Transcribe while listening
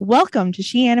Welcome to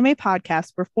She Anime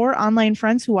Podcast, where four online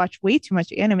friends who watch way too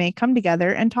much anime come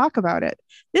together and talk about it.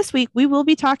 This week, we will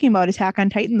be talking about Attack on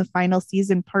Titan, the final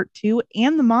season, part 2,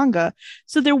 and the manga.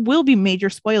 So there will be major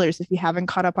spoilers if you haven't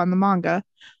caught up on the manga.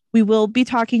 We will be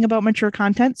talking about mature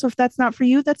content, so if that's not for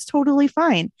you, that's totally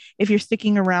fine. If you're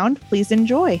sticking around, please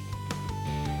enjoy.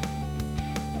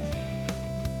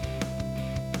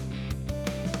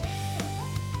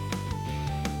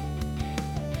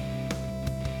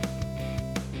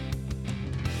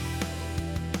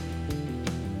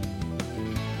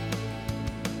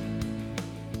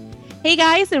 Hey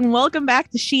guys, and welcome back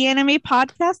to She Anime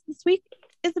Podcast. This week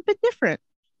is a bit different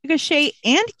because Shay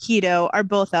and Keto are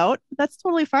both out. That's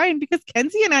totally fine because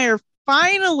Kenzie and I are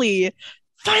finally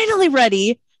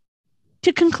ready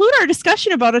to conclude our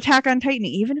discussion about Attack on Titan,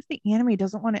 even if the anime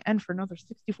doesn't want to end for another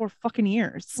 64 fucking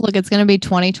years. Look, it's going to be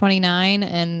 2029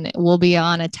 and we'll be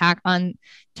on Attack on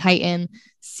Titan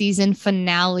season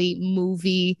finale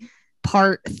movie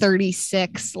part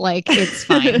 36. Like, it's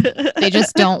fine. They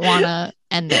just don't want to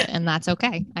end it, and that's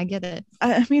okay. I get it.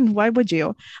 I mean, why would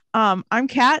you? I'm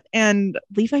Kat, and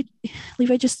Levi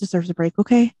just deserves a break,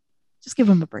 okay? Just give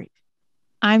him a break.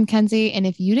 I'm Kenzie, and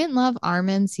if you didn't love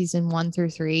Armin season 1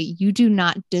 through 3, you do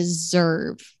not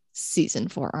deserve season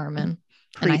 4 Armin.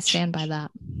 Preach. And I stand by that.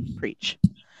 Preach.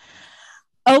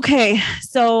 Okay,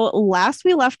 so last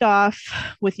we left off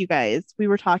with you guys, we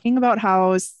were talking about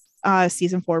how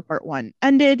season 4 part 1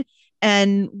 ended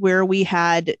and where we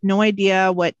had no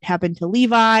idea what happened to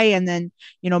Levi, and then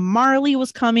Marley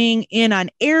was coming in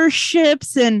on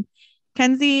airships. And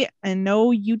Kenzie, I know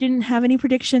you didn't have any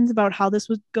predictions about how this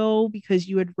would go because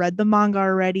you had read the manga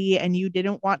already and you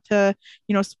didn't want to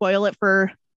spoil it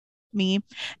for me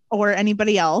or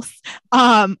anybody else,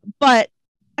 but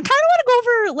I kind of want to go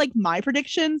over like my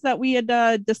predictions that we had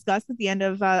discussed at the end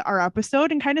of our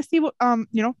episode and kind of see what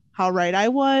how right I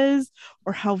was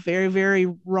or how very, very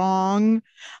wrong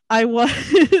I was.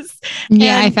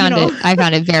 Yeah, and, I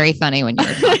found it very funny when you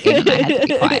were talking and I had to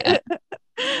be quiet.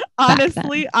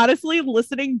 Honestly,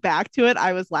 listening back to it,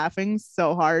 I was laughing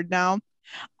so hard now.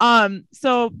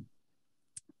 So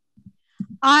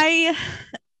I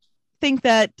think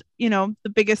that the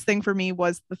biggest thing for me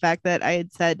was the fact that I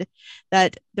had said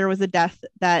that there was a death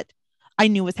that I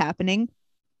knew was happening,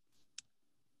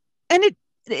 and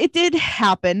it did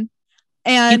happen.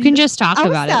 And you can just talk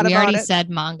about it. We already said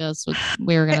mangas.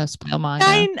 We were gonna spoil manga.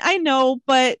 I know,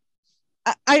 but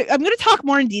I'm going to talk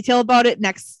more in detail about it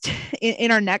next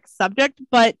in our next subject.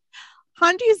 But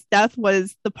Hanji's death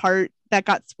was the part that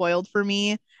got spoiled for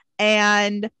me,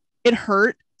 and it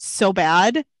hurt so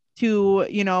bad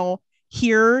to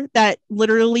hear that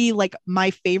literally like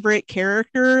my favorite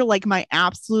character, like my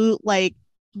absolute like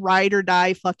ride or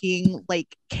die fucking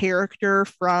like character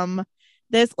from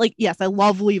this. Like, yes, I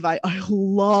love Levi.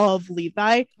 Who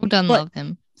doesn't love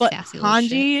him? But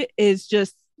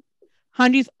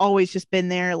Hanji's always just been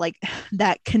there, like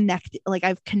that connect. Like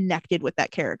I've connected with that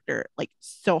character like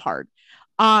so hard.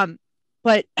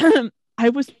 But I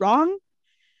was wrong.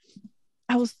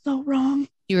 I was so wrong.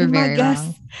 You were very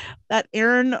wrong. That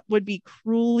Eren would be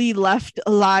cruelly left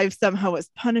alive somehow as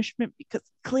punishment because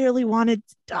he clearly wanted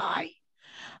to die.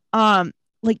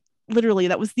 Like literally,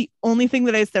 that was the only thing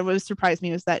that I said was surprised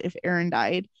me was that if Eren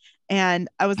died. And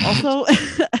I was also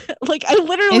like, I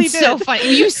literally it's so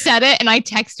funny. You said it, and I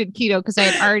texted Keto because I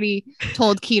had already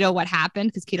told Keto what happened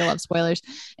because Keto loves spoilers,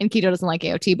 and Keto doesn't like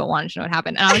AOT but wanted to know what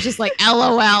happened. And I was just like,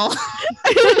 LOL.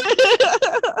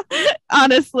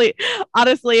 honestly,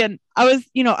 and I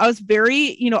was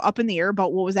very up in the air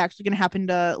about what was actually going to happen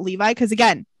to Levi because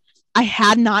again, I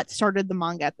had not started the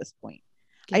manga at this point.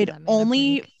 I had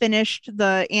only finished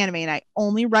the anime and I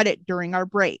only read it during our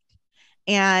break,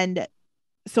 and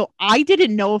so I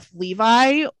didn't know if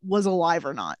Levi was alive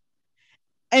or not.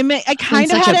 I mean, I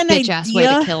kind of had an idea. Way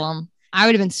to kill him. I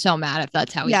would have been so mad if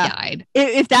that's how he died.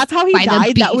 If that's how he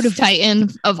died, that would have Titan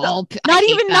of all. Not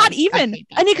even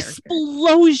an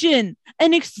explosion.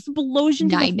 An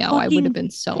explosion. I know. I would have been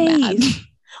so mad.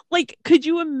 Like, could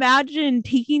you imagine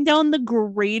taking down the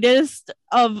greatest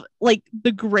of like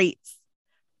the greats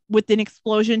with an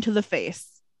explosion to the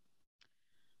face?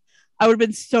 I would have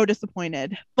been so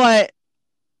disappointed. But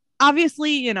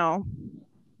obviously,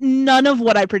 none of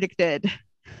what I predicted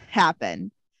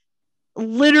happened.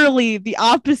 Literally the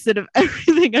opposite of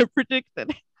everything I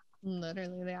predicted.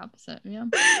 Literally the opposite, yeah.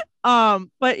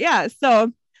 But yeah,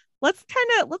 so let's kind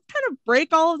of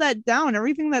break all of that down,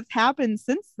 everything that's happened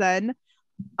since then.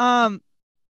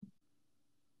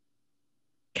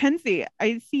 Kenzie,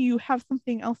 I see you have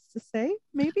something else to say,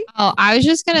 maybe? Oh, I was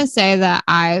just gonna say that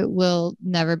I will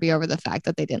never be over the fact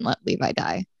that they didn't let Levi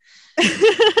die.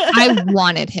 I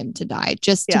wanted him to die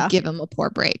just to Yeah. give him a poor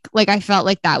break. Like, I felt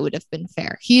like that would have been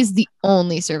fair. He's the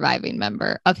only surviving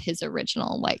member of his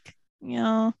original, like,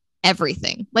 Yeah.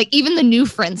 everything. Like, even the new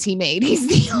friends he made, he's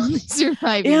the only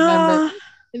surviving member.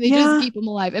 And they just keep him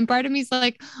alive. And part of me's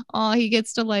like, oh, he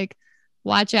gets to like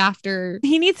watch after.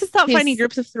 He needs to stop finding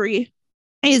groups of 3.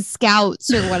 His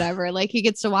scouts or whatever. Like, he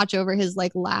gets to watch over his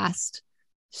like last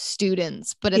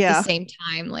students. But at the same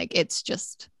time, like, it's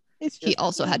just he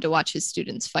also had to watch his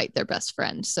students fight their best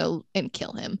friend and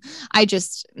kill him.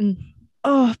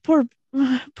 Poor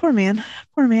man.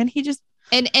 He just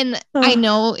I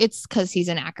know it's because he's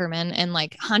an Ackerman, and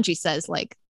like Hanji says,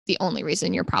 like, the only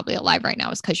reason you're probably alive right now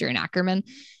is because you're an Ackerman.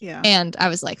 Yeah. And I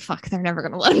was like, fuck, they're never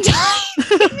gonna let him die.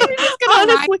 They're just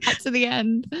gonna ride that to the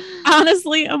end.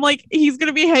 Honestly, I'm like, he's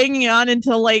gonna be hanging on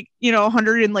until like,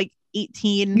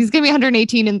 118. He's gonna be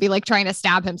 118 and be like trying to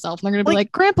stab himself. And they're gonna be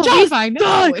like, Grandpa Levi,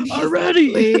 no,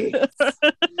 already.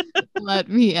 Let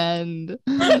me end.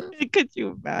 Could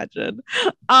you imagine?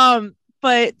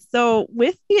 But so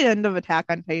with the end of Attack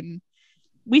on Titan,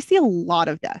 we see a lot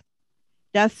of deaths,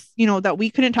 that we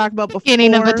couldn't talk about before.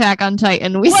 Beginning of Attack on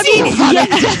Titan, we see a lot of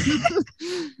deaths.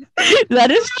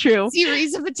 That is true.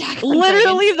 Series of Attack on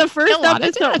literally Titan.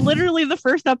 The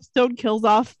first episode kills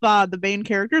off the main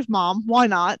character's mom. Why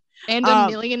not? And a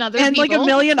million other people. Like a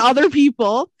million other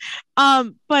people.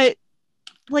 But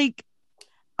like,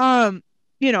 what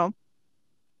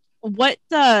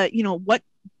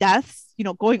deaths,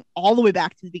 going all the way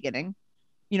back to the beginning,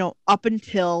 up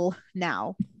until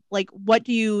now, like, what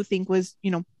do you think was,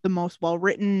 the most well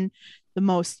written, the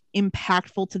most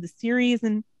impactful to the series,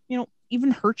 and,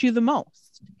 even hurt you the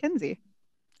most? Kenzie.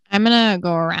 I'm going to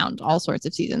go around all sorts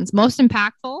of seasons. Most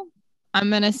impactful, I'm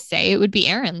going to say it would be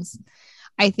Aaron's.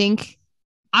 I think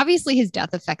obviously his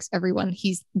death affects everyone.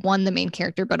 He's the main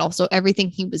character, but also everything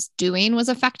he was doing was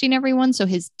affecting everyone. So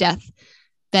his death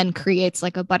then creates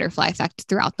like a butterfly effect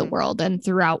throughout the world and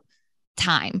throughout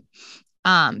time.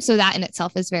 So that in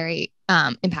itself is very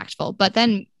impactful. But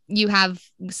then you have,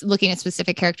 looking at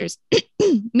specific characters,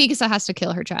 Mikasa has to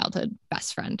kill her childhood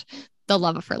best friend, the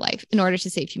love of her life, in order to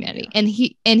save humanity. And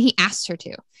he asked her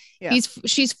to. Yeah.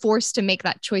 She's forced to make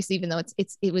that choice, even though it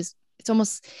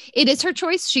is her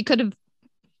choice. She could have,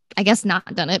 I guess,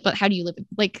 not done it, but how do you live?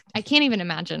 Like, I can't even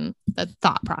imagine the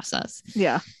thought process.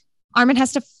 Yeah. Armin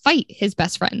has to fight his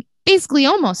best friend, basically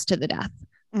almost to the death.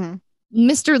 Mm-hmm.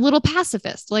 Mr. Little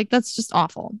Pacifist. Like, that's just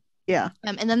awful. Yeah.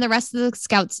 And then the rest of the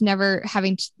scouts never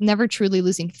truly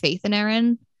losing faith in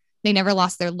Eren. They never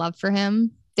lost their love for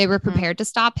him. They were prepared to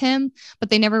stop him, but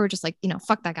they never were just like,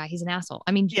 fuck that guy. He's an asshole.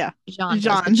 I mean, yeah. John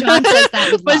says that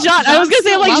with but love. John, I was going to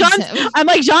say,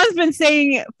 like, John's been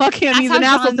saying, fuck him. He's an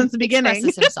asshole since the beginning.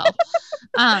 Himself.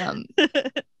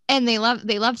 And they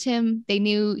loved him. They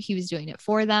knew he was doing it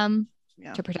for them,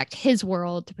 to protect his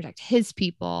world, to protect his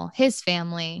people, his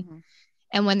family. Mm-hmm.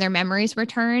 And when their memories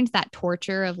returned, that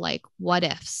torture of like, what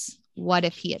ifs? What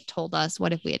if he had told us?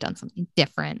 What if we had done something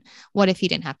different? What if he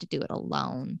didn't have to do it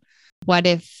alone? What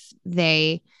if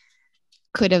they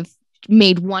could have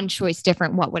made one choice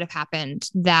different? What would have happened?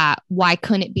 Why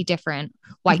couldn't it be different?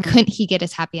 Why couldn't he get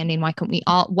his happy ending? Why couldn't we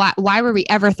all? Why were we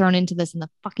ever thrown into this in the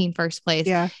fucking first place?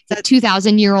 Yeah, it's a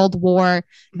 2,000-year-old war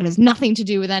that has nothing to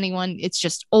do with anyone. It's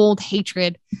just old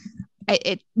hatred.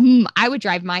 I would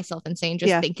drive myself insane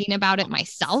just thinking about it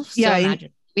myself. So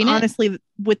imagine honestly,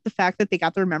 with the fact that they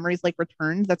got their memories like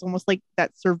returned, that's almost like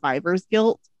that survivor's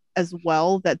guilt as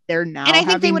well, that they're now. And I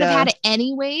think they would have had it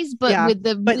anyways, but with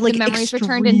the memories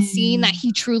returned and seeing that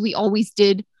he truly always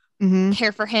did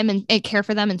care for him and care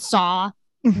for them and saw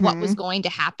what was going to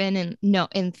happen,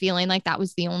 and feeling like that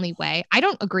was the only way. I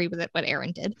don't agree with what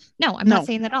Eren did. No, I'm not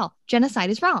saying that at all. Genocide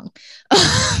is wrong.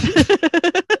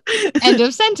 End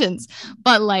of sentence.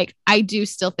 But like, I do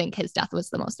still think his death was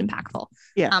the most impactful.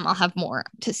 Yeah. I'll have more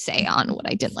to say on what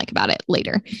I didn't like about it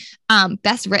later.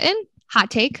 Best written, hot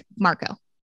take, Marco,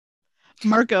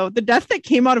 the death that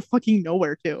came out of fucking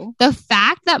nowhere too. The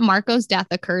fact that Marco's death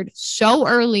occurred so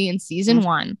early in season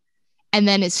 1 and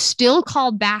then is still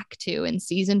called back to in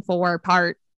season 4,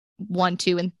 part 1,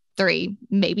 2, and 3,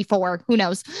 maybe 4, who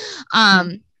knows.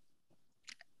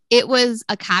 It was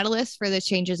a catalyst for the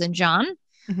changes in John,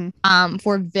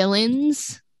 for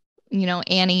villains,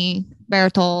 Annie,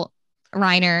 Bertolt,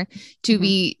 Reiner, to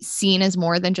be seen as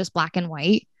more than just black and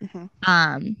white.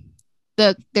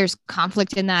 There's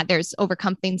conflict in that. There's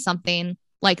overcoming something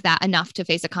like that enough to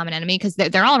face a common enemy, because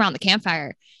they're all around the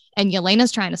campfire and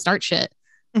Yelena's trying to start shit.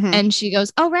 And she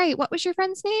goes, oh, right. What was your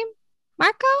friend's name?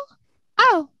 Marco?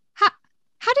 Oh,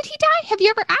 how did he die? Have you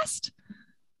ever asked?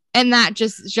 And that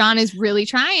just, Jean is really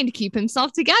trying to keep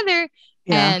himself together.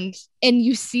 Yeah. And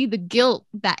you see the guilt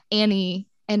that Annie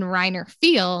and Reiner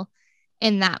feel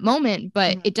in that moment,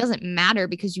 but it doesn't matter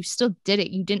because you still did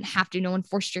it. You didn't have to. No one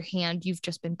forced your hand. You've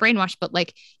just been brainwashed, but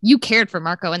like you cared for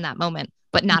Marco in that moment,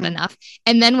 but not enough.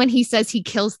 And then when he says he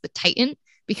kills the Titan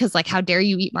because like, how dare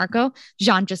you eat Marco?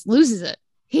 Jean just loses it.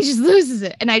 He just loses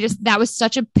it. And that was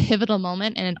such a pivotal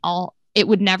moment. And it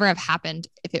would never have happened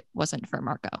if it wasn't for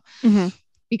Marco.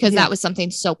 Because that was something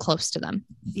so close to them.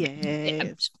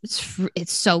 Yeah.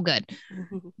 It's so good.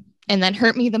 And then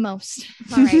hurt me the most.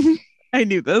 All right. I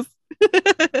knew this.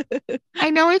 I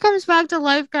know he comes back to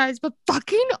life, guys, but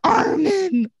fucking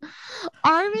Armin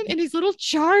and his little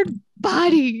charred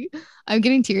body. I'm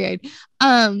getting teary-eyed.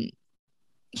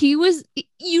 He was,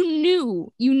 you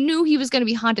knew he was going to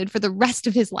be haunted for the rest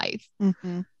of his life.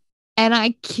 And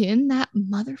I kin that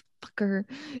motherfucker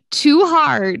too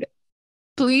hard.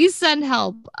 Please send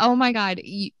help. Oh my God.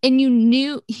 You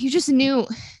just knew.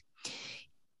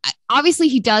 Obviously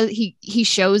he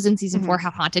shows in season 4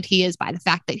 how haunted he is by the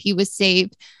fact that he was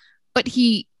saved. But if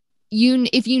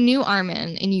you knew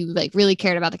Armin and you like really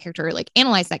cared about the character or like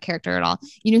analyzed that character at all,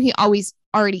 you knew he always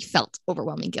already felt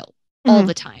overwhelming guilt all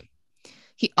the time.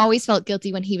 He always felt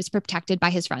guilty when he was protected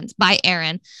by his friends, by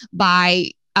Eren,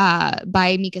 by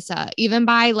Mikasa, even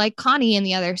by like Connie and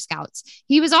the other scouts.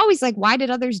 He was always like, why did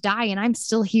others die and I'm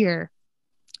still here?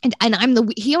 And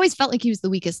he always felt like he was the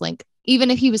weakest link.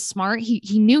 Even if he was smart,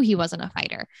 he knew he wasn't a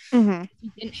fighter. He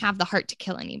didn't have the heart to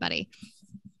kill anybody.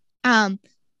 And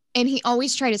he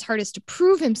always tried his hardest to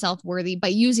prove himself worthy by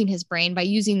using his brain, by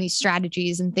using these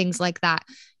strategies and things like that.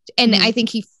 And I think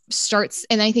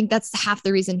I think that's half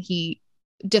the reason he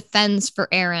defends for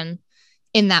Eren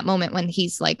in that moment when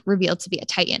he's like revealed to be a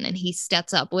Titan and he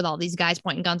steps up with all these guys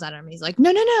pointing guns at him. He's like,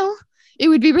 no. It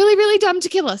would be really, really dumb to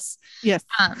kill us. Yes.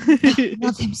 I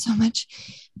love him so much.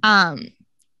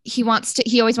 He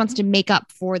always wants to make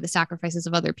up for the sacrifices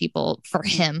of other people for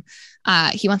him.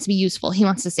 He wants to be useful. He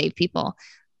wants to save people,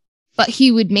 but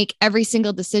he would make every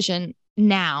single decision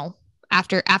now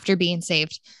after being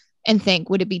saved and think,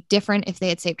 would it be different if they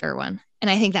had saved Erwin? And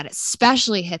I think that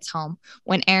especially hits home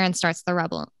when Eren starts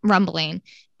the rumbling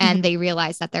and they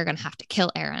realize that they're going to have to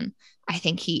kill Eren. I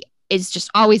think he is just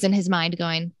always in his mind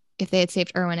going, if they had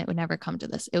saved Erwin, it would never come to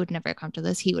this. It would never come to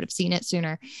this. He would have seen it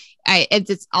sooner.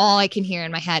 It's all I can hear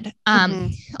in my head.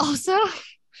 Also,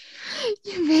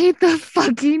 you made the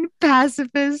fucking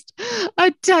pacifist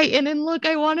a Titan, and look,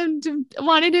 I wanted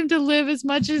him to live as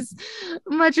much as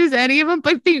any of them,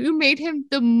 but you made him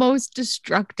the most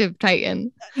destructive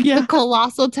Titan. The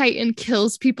colossal Titan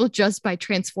kills people just by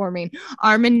transforming.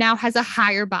 Armin now has a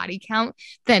higher body count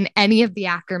than any of the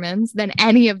Ackermans, than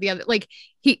any of the other. Like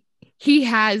he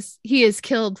has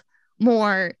killed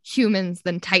more humans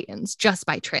than Titans just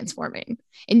by transforming.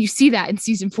 And you see that in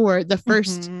season 4, the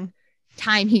first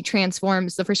time he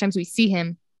transforms, the first times we see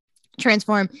him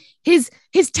transform, his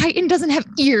Titan doesn't have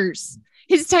ears.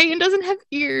 His Titan doesn't have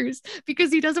ears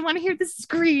because he doesn't want to hear the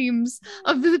screams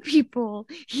of the people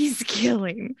he's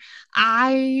killing.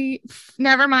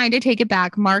 Never mind, I take it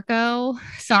back. Marco,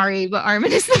 sorry, but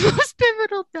Armin is the most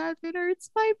pivotal death. It hurts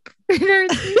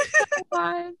me so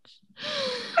much.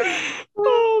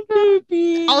 Oh,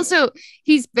 baby. Also,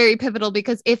 he's very pivotal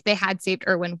because if they had saved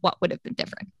Erwin, what would have been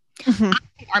different? I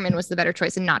think Armin was the better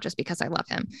choice, and not just because I love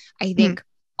him. I think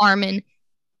Armin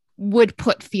would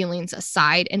put feelings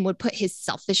aside and would put his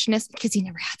selfishness, because he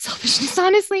never had selfishness,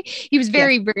 honestly. He was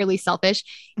very rarely selfish.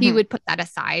 He would put that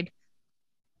aside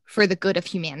for the good of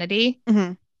humanity.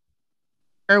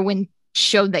 Erwin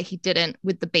showed that he didn't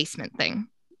with the basement thing.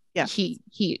 Yeah, he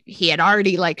had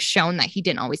already like shown that he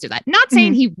didn't always do that. Not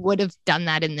saying he would have done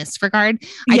that in this regard.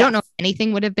 I don't know if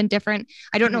anything would have been different.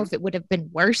 I don't know if it would have been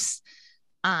worse.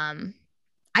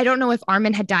 I don't know if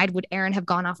Armin had died, would Eren have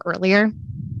gone off earlier?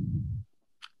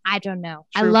 I don't know.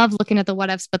 True. I love looking at the what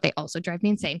ifs, but they also drive me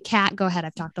insane. Kat, go ahead.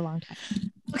 I've talked a long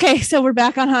time. Okay, so we're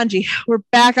back on Hanji.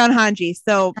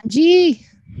 So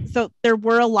there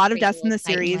were a lot of deaths in the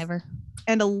series,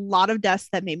 and a lot of deaths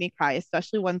that made me cry,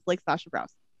 especially ones like Sasha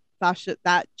Browse.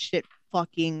 That shit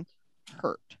fucking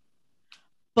hurt.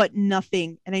 But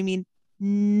nothing, and I mean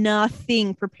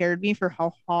nothing, prepared me for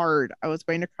how hard I was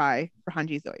going to cry for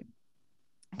Hanji Zoe.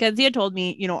 Kenzie had told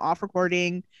me, off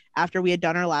recording after we had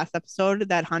done our last episode,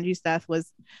 that Hanji's death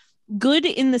was good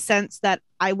in the sense that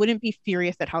I wouldn't be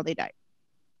furious at how they died.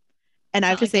 And I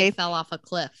have to say, they fell off a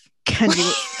cliff.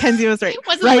 Kenzie was right. It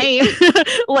wasn't lame.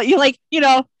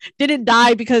 Well, didn't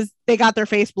die because they got their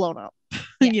face blown up.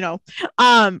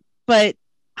 But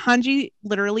Hanji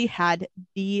literally had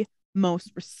the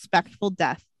most respectful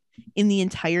death in the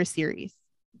entire series.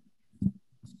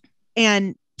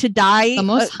 And to die the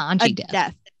most Hanji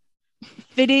death.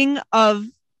 fitting of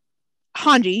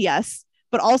Hanji, yes,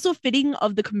 but also fitting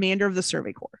of the commander of the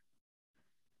Survey Corps.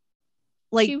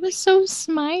 Like, she was so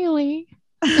smiley.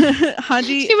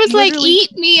 Hanji, she was like,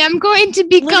 eat me, I'm going to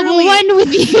become one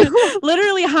with you.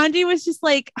 Literally, Hanji was just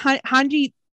like,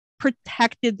 Hanji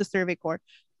protected the Survey Corps,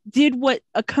 did what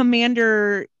a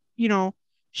commander, you know,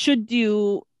 should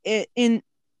do. In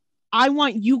I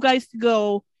want you guys to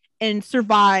go and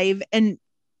survive and,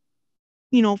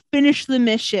 you know, finish the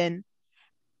mission,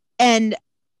 and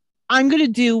I'm gonna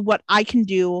do what I can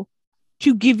do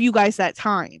to give you guys that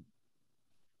time.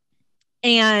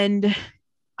 And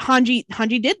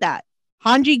Hanji did that.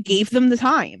 Hanji gave them the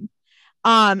time.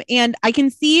 And I can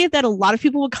see that a lot of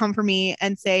people would come for me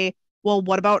and say, well,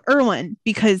 what about Erwin?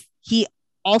 Because he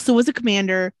also was a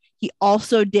commander. He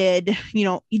also did, you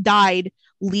know, he died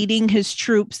leading his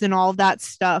troops and all of that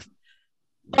stuff.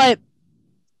 But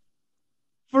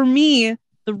for me,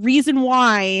 the reason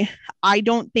why I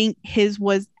don't think his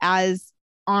was as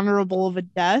honorable of a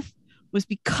death was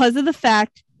because of the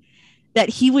fact that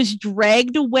he was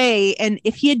dragged away. And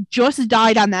if he had just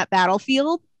died on that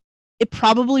battlefield, it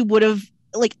probably would have,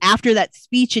 like, after that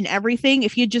speech and everything,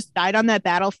 if he had just died on that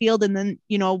battlefield and then,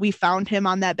 you know, we found him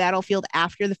on that battlefield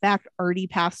after the fact, already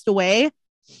passed away,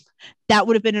 that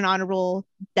would have been an honorable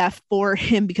death for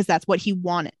him because that's what he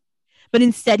wanted. But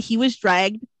instead, he was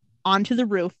dragged onto the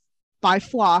roof by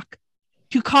Floch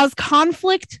to cause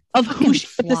conflict of who should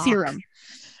get the serum.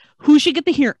 Who should get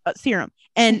the serum?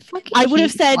 And I would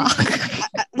have said,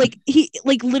 like, he,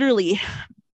 like, literally,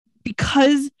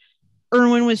 because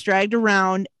Erwin was dragged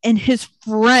around and his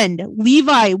friend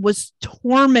Levi was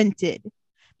tormented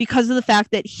because of the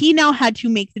fact that he now had to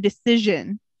make the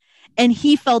decision, and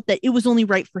he felt that it was only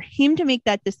right for him to make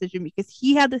that decision because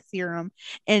he had the serum,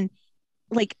 and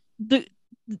like the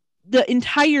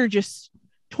entire just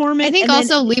torment. I think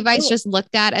also Levi's just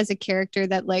looked at as a character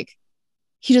that, like,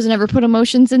 he doesn't ever put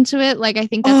emotions into it. Like, I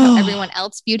think that's how everyone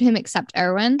else viewed him except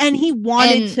Erwin. And he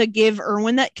wanted to give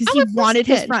Erwin that because he wanted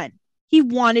his friend. He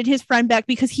wanted his friend back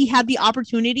because he had the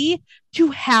opportunity to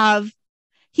have,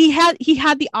 he had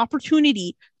the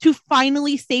opportunity to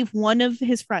finally save one of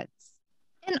his friends.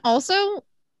 And also,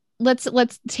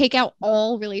 let's take out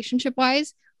all relationship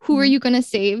wise. Who are you going to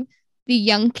save? The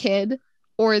young kid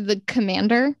or the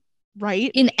commander?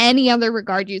 Right. In any other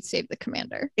regard, you'd save the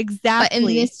commander. Exactly. But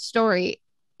in this story,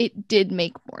 it did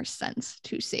make more sense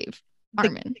to save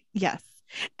Armin. Yes.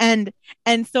 And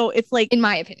so it's like, in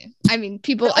my opinion, I mean,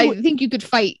 people, I think you could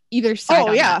fight either side.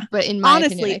 Oh, yeah. That, but in my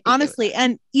opinion, honestly,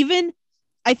 and even,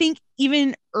 I think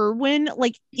even Erwin,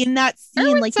 like, in that scene,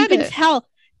 Erwin, like, you can tell,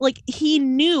 like, he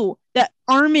knew that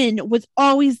Armin was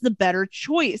always the better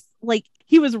choice. Like,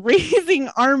 he was raising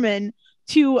Armin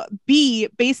to be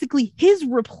basically his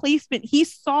replacement. He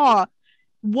saw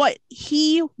what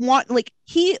he like,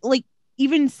 he, like,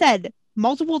 even said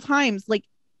multiple times, like,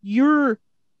 you've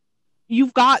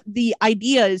got the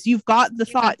ideas, you've got the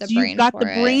thoughts, you've got the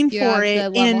brain for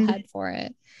it, and head for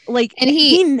it. Like, and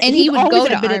he would go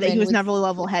to Armin that he was never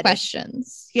level-headed.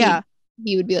 Questions. Yeah.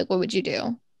 He would be like, what would you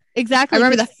do? Exactly. I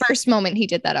remember the first moment he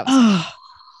did that. I was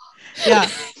yeah.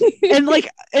 And like,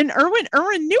 and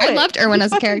Erwin knew it. I loved Erwin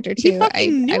as a character too.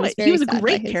 He was a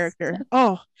great character.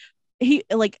 Oh, he,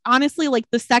 like, honestly, like,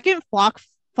 the second Floch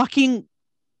fucking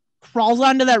crawls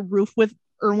onto that roof with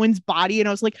Erwin's body, and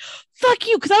I was like, fuck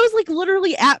you, because I was like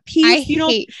literally at peace. I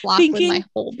hate Floch with my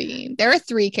whole being. There are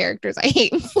 3 characters I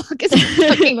hate. Floch is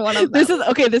fucking one of them.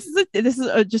 This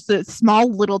is just a small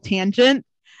little tangent.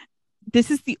 This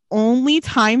is the only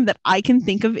time that I can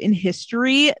think of in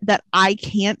history that I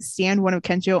can't stand one of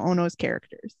Kensho Ono's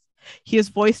characters. He is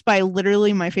voiced by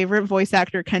literally my favorite voice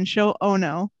actor, Kensho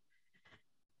Ono.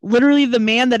 Literally the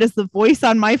man that is the voice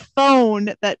on my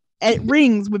phone that it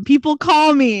rings when people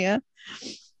call me. And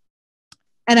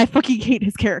I fucking hate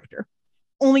his character.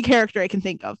 Only character I can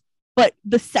think of. But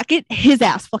the second his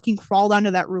ass fucking crawled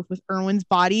onto that roof with Erwin's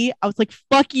body, I was like,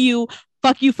 fuck you,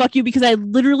 because I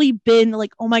literally been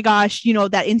like, oh my gosh, you know,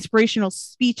 that inspirational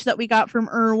speech that we got from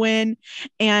Erwin,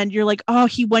 and you're like, oh,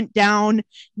 he went down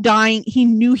dying. He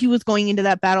knew he was going into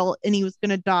that battle and he was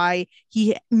gonna die.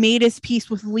 He made his peace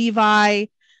with Levi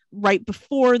right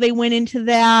before they went into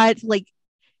that. Like,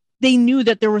 they knew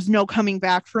that there was no coming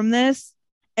back from this,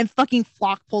 and fucking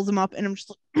Floch pulls him up, and I'm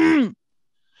just like,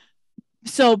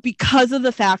 So because of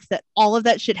the fact that all of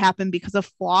that shit happened because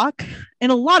of Floch,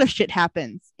 and a lot of shit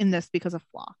happens in this because of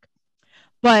Floch,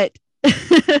 but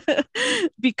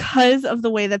because of the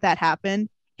way that happened,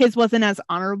 his wasn't as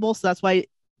honorable. So that's why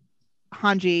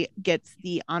Hanji gets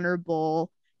the honorable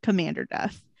commander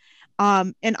death.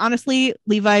 And honestly,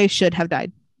 Levi should have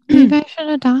died. Maybe I should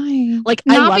have died. Like,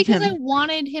 I not love because him. I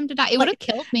wanted him to die. It would have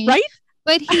killed me. Right?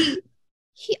 But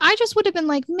I just would have been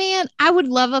like, man, I would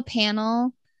love a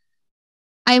panel.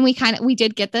 And we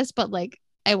did get this, but like,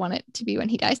 I want it to be when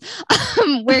he dies,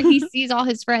 where he sees all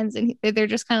his friends and they're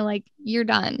just kind of like, you're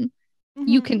done.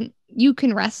 You can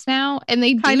rest now. And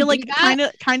they kind of like, kind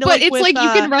of but like, it's with, like,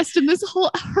 you can rest in this whole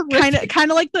kind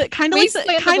of like the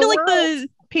world. the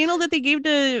panel that they gave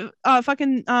to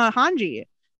fucking Hanji.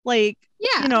 Like,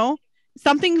 yeah, you know,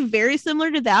 something very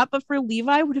similar to that, but for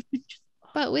Levi would have been just...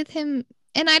 but with him,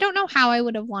 and I don't know how I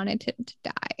would have wanted him to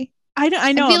die. I know.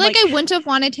 I feel like I wouldn't have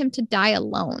wanted him to die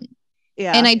alone.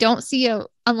 Yeah. And I don't see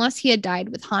unless he had died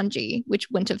with Hanji, which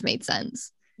wouldn't have made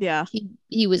sense. Yeah.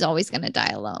 He was always going to die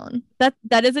alone.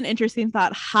 That is an interesting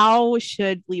thought. How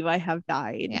should Levi have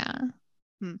died? Yeah.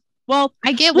 Well,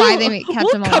 I get why they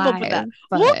kept him alive. Come up with that.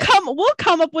 We'll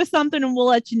come up with something and we'll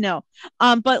let you know.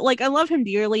 But like, I love him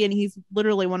dearly, and he's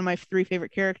literally one of my 3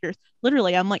 favorite characters.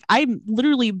 Literally, I'm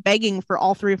literally begging for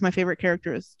all 3 of my favorite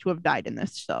characters to have died in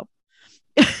this show.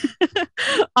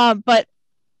 But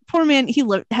poor man, he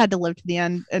had to live to the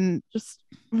end, and just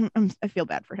I feel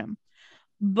bad for him.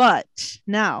 But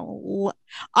now,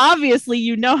 obviously,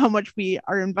 you know how much we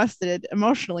are invested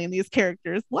emotionally in these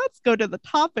characters. Let's go to the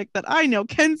topic that I know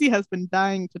Kenzie has been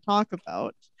dying to talk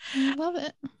about. I love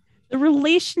it. The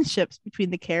relationships between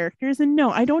the characters. And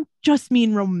no, I don't just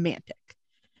mean romantic.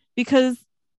 Because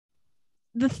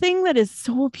the thing that is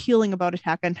so appealing about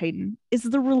Attack on Titan is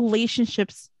the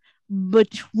relationships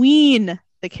between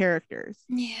the characters.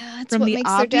 Yeah, it's what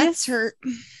makes their deaths hurt.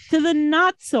 To the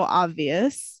not so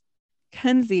obvious.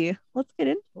 Kenzie, let's get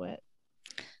into it.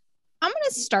 I'm going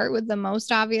to start with the most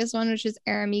obvious one, which is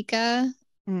Aramika.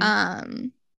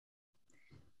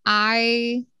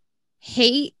 I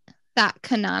hate that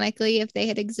canonically, if they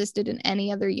had existed in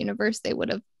any other universe, they would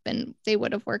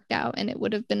have worked out, and it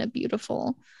would have been a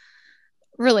beautiful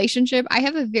relationship. I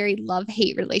have a very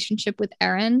love-hate relationship with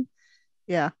Eren.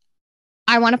 Yeah.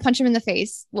 I want to punch him in the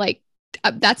face. Like,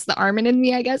 that's the Armin in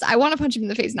me, I guess. I want to punch him in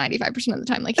the face 95% of the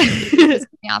time. Like, he pisses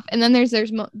me off. And then there's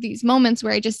these moments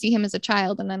where I just see him as a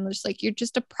child, and I'm just like, you're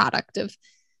just a product of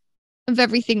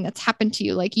everything that's happened to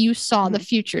you. Like, you saw the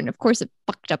future, and of course it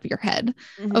fucked up your head.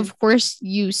 Of course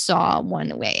you saw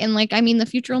one way, and like, I mean, the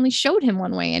future only showed him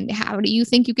one way, and how do you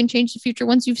think you can change the future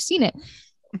once you've seen it?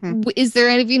 Is there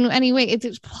any way?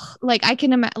 It's like, I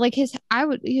can imagine, like,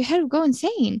 your head would go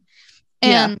insane.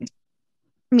 And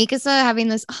Mikasa having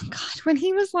this, oh God, when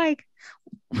he was like,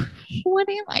 what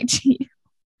am I to you?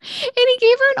 And he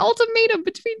gave her an ultimatum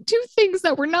between 2 things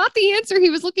that were not the answer he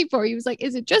was looking for. He was like,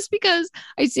 is it just because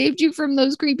I saved you from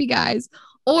those creepy guys,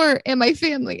 or am I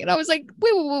family? And I was like,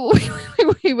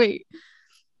 wait,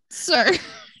 sir.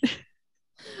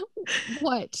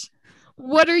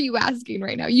 What are you asking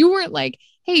right now? You weren't like,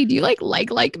 hey, do you like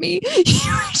me?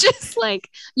 You were just like,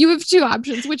 you have 2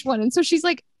 options, which one? And so she's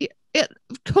like, it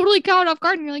totally caught off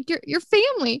guard, and you're like, you're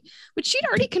family, but she'd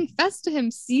already confessed to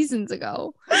him seasons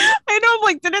ago. I know,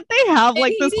 like, didn't they have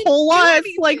like this whole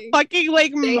like fucking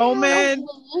like moment?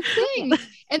 Whole thing.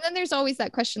 And then there's always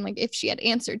that question, like, if she had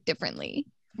answered differently,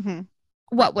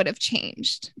 what would have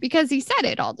changed? Because he said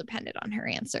it all depended on her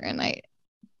answer, and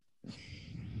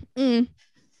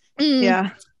yeah.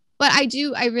 But I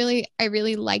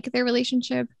really like their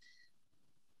relationship.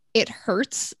 It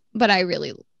hurts, but I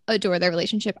really adore their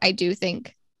relationship. I do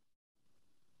think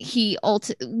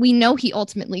we know he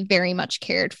ultimately very much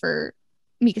cared for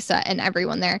Mikasa and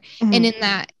everyone there. And in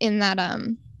that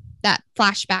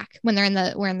flashback, when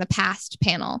we're in the past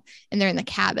panel and they're in the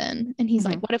cabin, and he's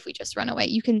like, what if we just run away?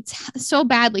 You can so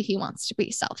badly he wants to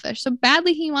be selfish, so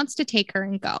badly he wants to take her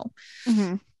and go.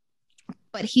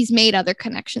 But he's made other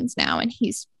connections now, and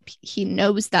he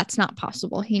knows that's not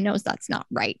possible. He knows that's not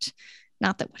right.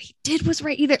 Not that what he did was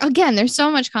right either. Again, there's so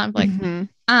much conflict.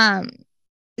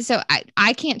 So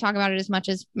I can't talk about it as much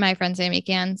as my friend Sammy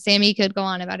can. Sammy could go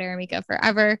on about Aramika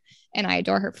forever, and I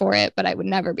adore her for it, but I would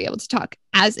never be able to talk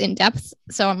as in depth.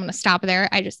 So I'm going to stop there.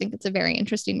 I just think it's a very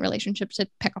interesting relationship to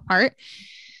pick apart.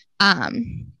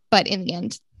 But in the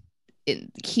end,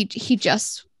 he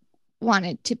just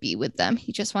wanted to be with them.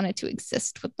 He just wanted to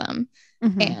exist with them,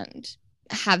 and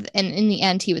in the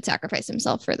end, he would sacrifice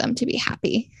himself for them to be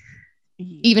happy,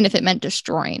 even if it meant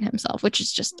destroying himself, which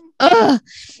is just and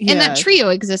that trio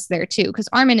exists there too, because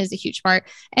Armin is a huge part.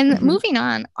 And moving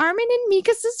on, Armin and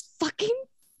Mikasa's fucking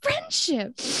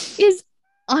friendship is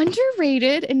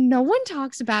underrated, and no one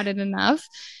talks about it enough.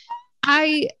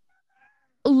 I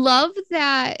love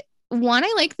that. One,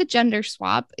 I like the gender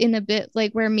swap in a bit,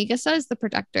 like where Mikasa is the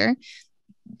protector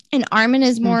and Armin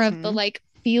is more of the like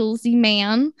feelsy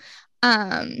man.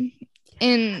 And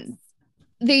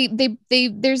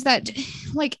there's that,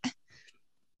 like,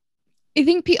 I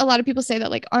think a lot of people say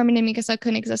that like Armin and Mikasa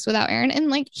couldn't exist without Eren, and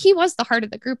like he was the heart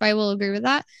of the group. I will agree with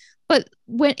that. But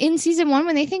when in season 1,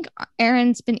 when they think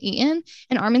Eren's been eaten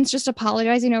and Armin's just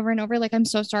apologizing over and over, like, I'm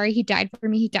so sorry, he died for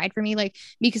me, like,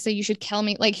 Mikasa, you should kill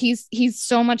me, like he's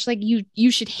so much like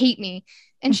you should hate me,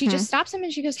 and she just stops him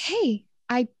and she goes, hey,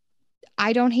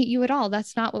 I don't hate you at all.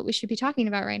 That's not what we should be talking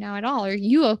about right now at all. Are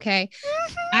you okay?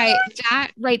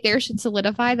 That right there should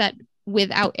solidify that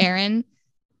without Eren,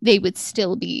 they would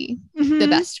still be the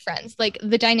best friends. Like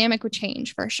the dynamic would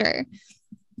change for sure.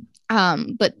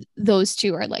 But those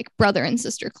two are like brother and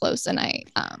sister close, and I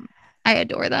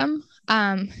adore them.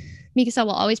 Mikasa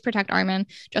will always protect Armin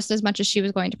just as much as she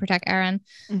was going to protect Eren.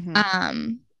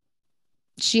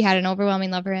 She had an overwhelming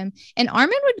love for him, and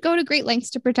Armin would go to great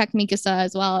lengths to protect Mikasa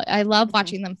as well. I love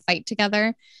watching them fight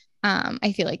together.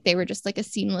 I feel like they were just like a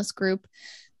seamless group.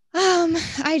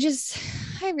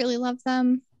 I really love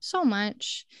them so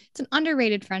much. It's an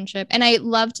underrated friendship, and I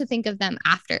love to think of them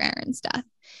after Eren's death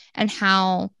and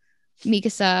how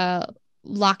Mikasa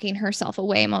locking herself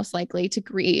away most likely to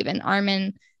grieve, and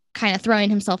Armin kind of throwing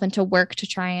himself into work to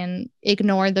try and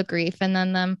ignore the grief, and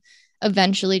then them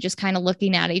eventually just kind of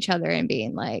looking at each other and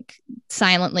being like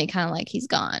silently kind of like, he's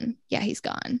gone. Yeah, he's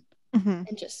gone.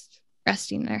 And just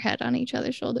resting their head on each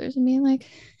other's shoulders and being like,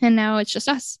 and now it's just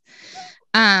us.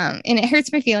 And it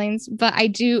hurts my feelings, but I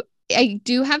do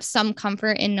have some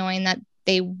comfort in knowing that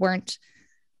they weren't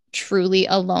truly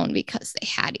alone because they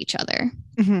had each other.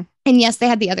 And yes, they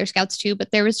had the other scouts too,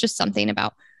 but there was just something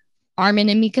about Armin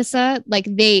and Mikasa. Like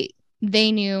they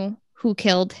knew who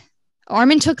killed.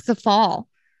 Armin took the fall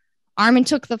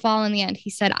in the end. He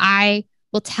said, I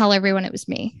will tell everyone it was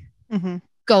me.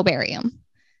 Go bury him.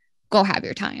 Go have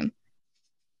your time.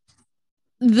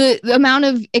 The amount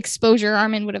of exposure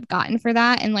Armin would have gotten for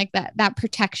that, and like that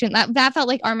protection, that felt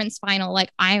like Armin's final,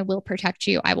 like, I will protect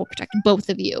you. I will protect both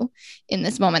of you in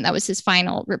this moment. That was his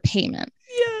final repayment.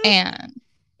 And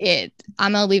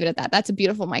I'm going to leave it at that. That's a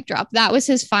beautiful mic drop. That was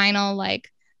his final,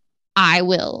 like, I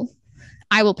will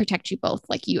protect you both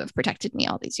like you have protected me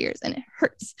all these years. And it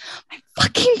hurts my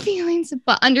fucking feelings.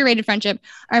 But underrated friendship,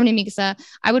 Armin and Mikasa.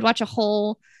 I would watch a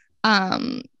whole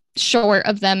short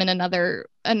of them in another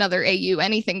AU,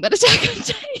 anything but Attack on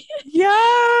Titan.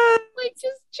 Yeah. Like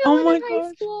just chilling in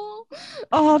high school.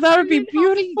 Oh, that would be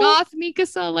beautiful. Goth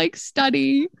Mikasa like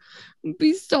study. It'd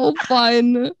be so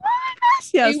fun.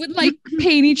 Yes. They would like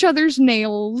paint each other's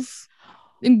nails.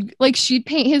 And like she'd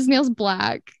paint his nails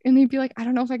black, and he'd be like, I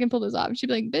don't know if I can pull this off. She'd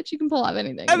be like, bitch, you can pull off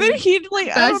anything. And then he'd like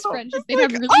best friendship. They'd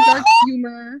have really dark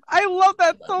humor. I love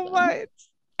that so much.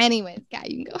 Anyways, Kat,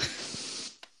 you can go.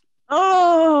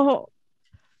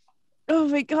 Oh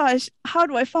my gosh, how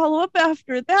do I follow up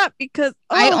after that? Because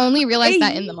I only realized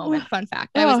that in the moment. Fun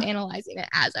fact, I was analyzing it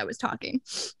as I was talking,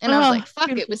 and I was like, fuck,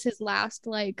 it was his last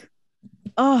like.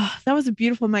 Oh, that was a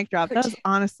beautiful mic drop. That was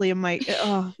honestly a mic.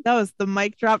 Oh, that was the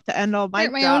mic drop to end all mic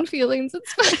drops. My own feelings.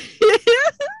 It's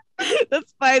fine.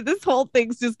 That's fine. This whole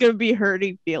thing's just gonna be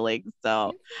hurting feelings.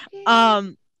 So,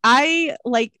 I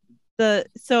like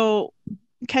so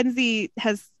Kenzie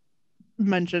has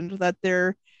mentioned that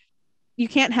you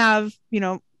can't have,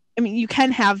 you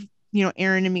can have,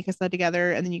 Eren and Mikasa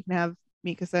together, and then you can have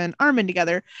Mikasa and Armin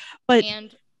together,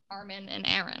 and Armin and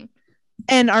Eren.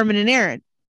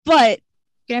 But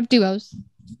you can have duos.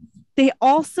 They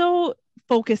also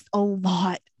focused a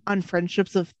lot on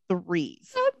friendships of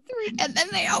threes. And then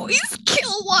they always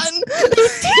kill one.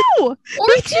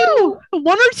 They do.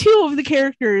 One or two of the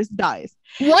characters dies.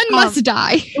 One must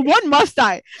die. One must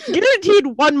die. Guaranteed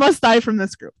one must die from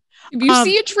this group. If you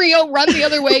see a trio, run the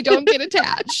other way. Don't get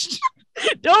attached.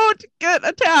 Don't get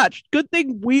attached. Good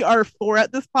thing we are 4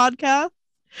 at this podcast.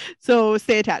 So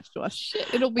stay attached to us.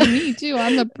 Shit, it'll be me too.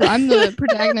 I'm the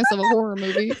protagonist of a horror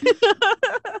movie.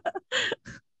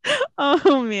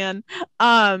 Oh man.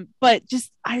 But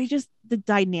the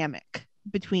dynamic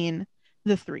between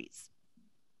the threes.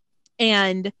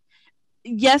 And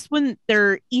yes, when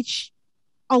they're each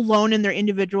alone in their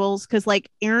individuals, because like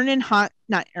Erwin and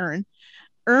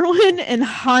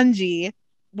Hanji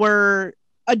were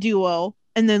a duo,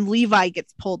 and then Levi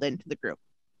gets pulled into the group.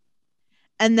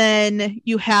 And then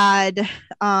you had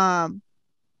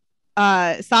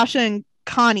Sasha and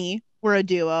Connie were a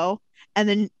duo, and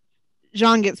then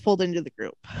Jean gets pulled into the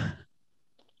group.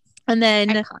 And then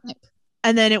Iconic.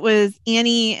 And then it was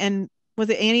Annie and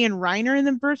Reiner, and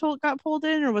then Bertolt got pulled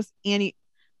in, or was Annie?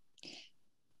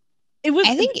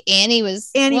 I think Annie was.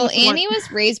 Annie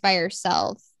was raised by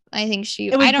herself. I think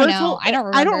I don't know. I don't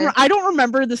remember. I don't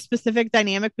remember the specific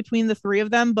dynamic between the three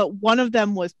of them, but one of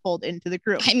them was pulled into the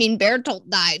group. I mean, Bertolt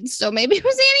died, so maybe it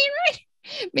was Annie and Reiner.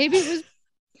 Maybe it was.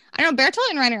 I don't know. Bertolt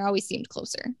and Reiner always seemed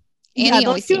closer. Yeah, Annie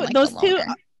always seemed like those the two,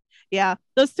 loner. yeah,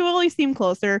 those two always seem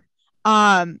closer.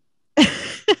 And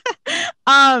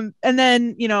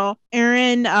then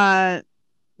Aaron,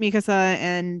 Mikasa,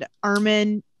 and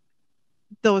Armin,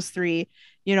 those three.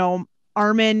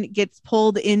 Armin gets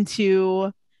pulled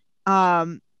into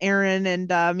Aaron and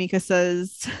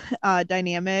Mikasa's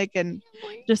dynamic, and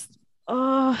just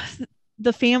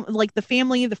the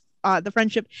family, the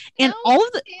friendship, and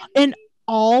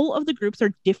all of the groups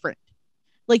are different.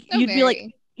 Like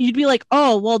you'd be like,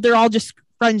 oh well, they're all just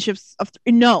friendships of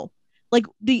no. Like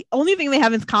the only thing they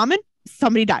have in common,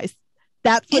 somebody dies.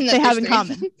 That's what they have in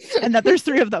common, and that there's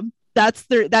three of them. That's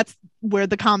where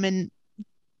the common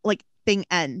like thing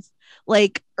ends.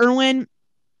 Like Erwin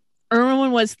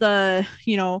was the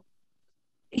he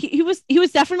was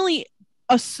definitely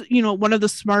one of the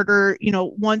smarter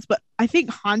ones, but I think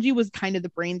Hanji was kind of the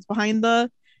brains behind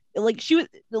the she was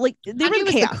like they were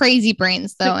the crazy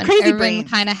brains though, and Erwin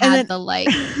kind of had the like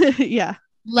yeah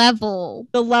level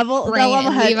brain,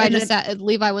 and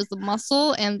Levi was the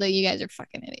muscle, and you guys are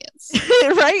fucking idiots.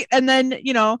 Right? And then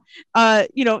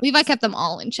Levi kept them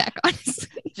all in check, honestly.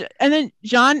 And then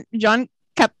John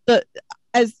kept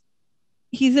as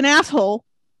he's an asshole,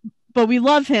 but we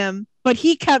love him, but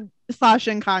he kept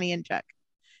Sasha and Connie in check.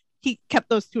 He kept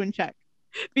those two in check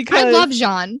because I love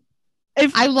Jean.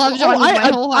 I love Jean with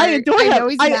my whole heart. I adore him. I know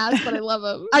he's an ass, but I love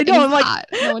him. I know. I'm like, hot.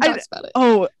 No one talks about it.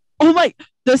 Oh my!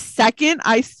 The second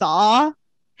I saw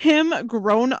him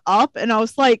grown up, and I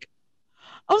was like,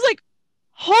 hold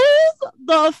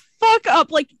the fuck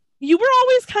up! Like you were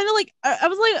always kind of like, I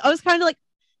was kind of like,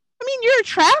 I mean, you're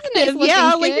attractive,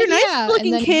 yeah, like you're a nice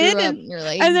looking kid,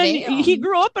 and then he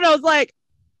grew up, and I was like,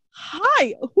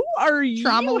 hi, who are you?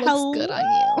 Trauma looks good on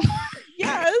you.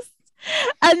 Yes.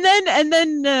 And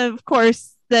then of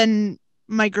course then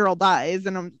my girl dies,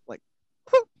 and I'm just like,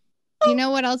 you know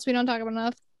what else we don't talk about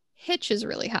enough? Hitch is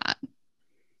really hot.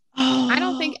 I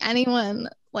don't think anyone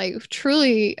like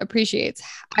truly appreciates.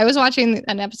 I was watching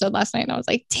an episode last night and I was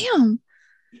like, damn,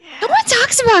 no one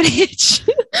talks about Hitch.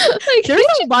 Like,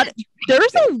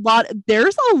 there's a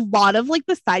lot of like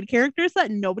the side characters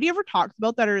that nobody ever talks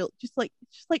about that are just like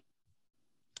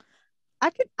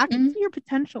I could see your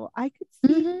potential. I could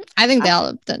see. I think they all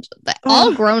have potential.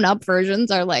 All grown up versions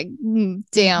are like,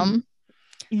 damn.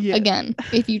 Yeah. Again,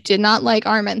 if you did not like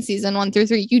Armin season 1 through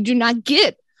 3, you do not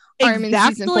get Armin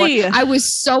season 4. I was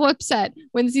so upset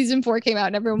when season 4 came out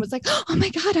and everyone was like, oh my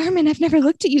god, Armin, I've never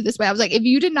looked at you this way. I was like, if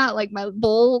you did not like my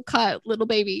bowl cut little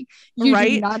baby, you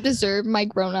do not deserve my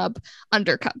grown up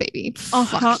undercut baby.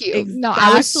 Fuck you. Exactly. No,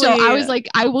 I was like,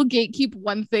 I will gatekeep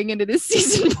one thing into this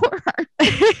season 4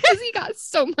 because he got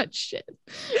so much shit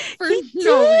for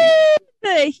no reason.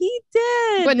 He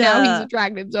did, but now he's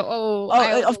attractive. So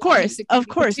of course, because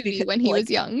when he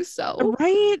was young. So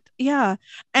right, yeah,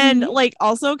 and like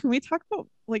also, can we talk about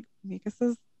like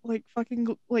Mikasa's like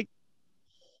fucking like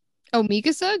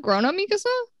Mikasa, grown up Mikasa?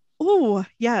 Oh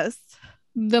yes,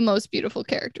 the most beautiful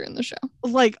character in the show.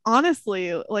 Like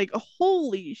honestly, like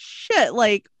holy shit,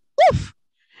 like oof.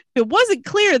 It wasn't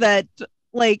clear that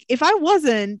like if I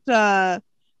wasn't Airways,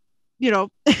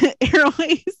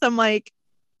 I'm like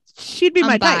she'd be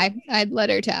my type. I'd let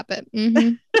her tap it.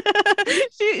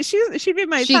 She'd be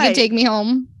my type. She could take me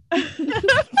home.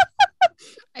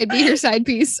 I'd be her side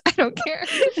piece. I don't care.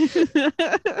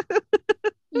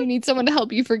 You need someone to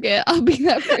help you forget. I'll be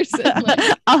that person. Like,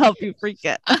 I'll help you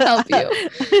forget. I'll help you.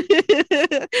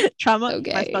 Trauma is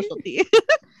my specialty.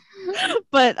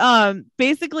 But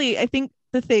basically, I think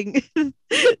the thing,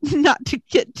 not to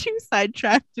get too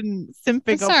sidetracked and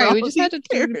simping. Sorry, we just had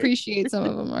to appreciate some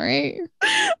of them, all right?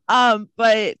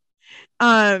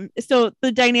 So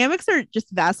the dynamics are just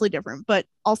vastly different, but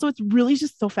also it's really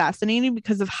just so fascinating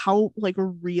because of how like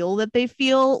real that they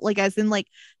feel, like as in like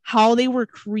how they were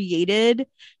created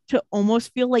to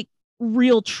almost feel like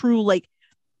real, true. Like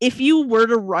if you were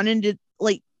to run into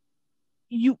like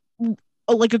a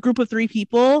group of 3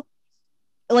 people,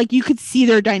 like you could see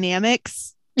their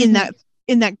dynamics in that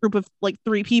group of like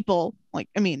 3 people. Like,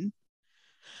 I mean,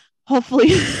 hopefully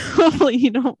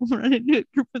you don't run into a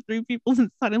group of 3 people and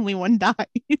suddenly one dies.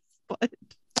 But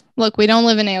look, we don't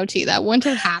live in AOT. That wouldn't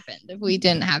have happened if we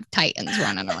didn't have Titans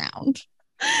running around.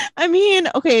 I mean,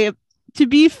 okay, to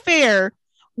be fair,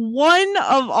 one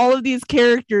of all of these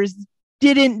characters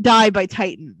didn't die by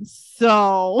Titans,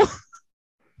 so.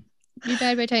 You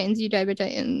died by Titans.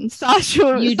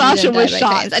 Sasha was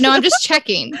shot. No, I'm just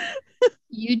checking.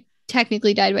 You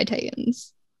technically died by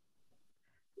Titans.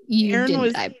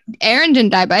 Aaron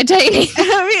didn't die by Titans.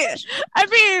 I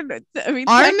mean,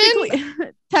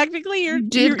 Armin technically you're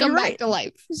did come you're back right. to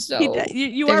life. So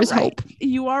You are there's right. hope.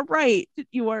 You are right.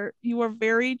 You are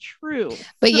very true.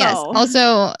 But yes,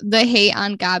 also the hate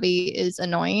on Gabby is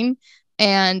annoying.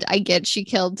 And I get she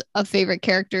killed a favorite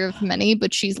character of many,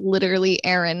 but she's literally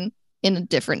Aaron in a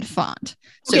different font.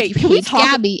 So okay, if you hate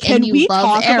Gabby and you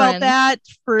love Aaron, about that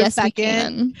for yes, a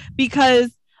second?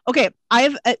 Because okay,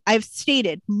 I've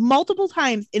stated multiple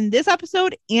times in this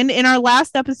episode and in our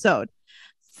last episode,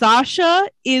 Sasha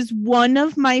is one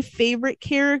of my favorite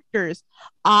characters.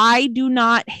 I do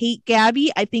not hate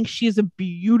Gabby. I think she's a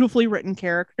beautifully written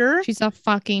character. She's a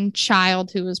fucking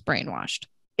child who was brainwashed.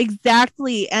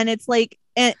 Exactly. And it's like,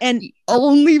 and the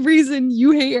only reason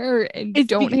you hate her and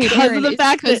don't hate Aaron of the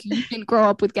fact that you didn't grow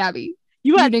up with Gabby.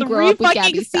 You had 3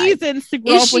 fucking seasons to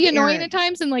grow up with Aaron. Is she annoying at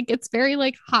times and like it's very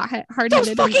like hard-headed?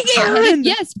 So fucking Aaron.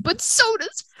 Yes, but so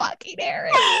does fucking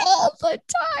Aaron all the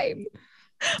time.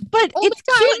 But it's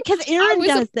cute because Aaron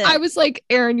does this. I was like,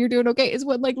 Aaron, you're doing okay. Is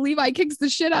when like Levi kicks the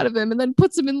shit out of him and then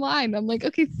puts him in line. I'm like,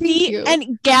 okay, thank you.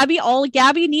 And Gabby, all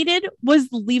Gabby needed was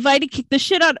Levi to kick the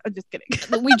shit out. I'm just kidding.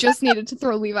 We just needed to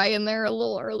throw Levi in there a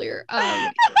little earlier.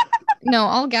 No,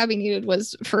 all Gabby needed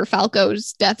was for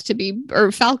Falco's death to be,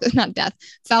 or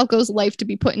Falco's life to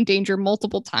be put in danger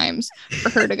multiple times for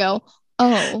her to go,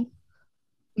 oh,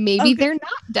 maybe they're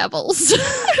not devils.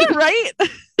 Right?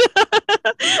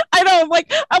 I know. I'm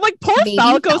like, poor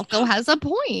Falco has a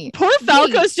point. Poor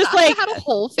Falco's just like had a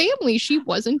whole family. She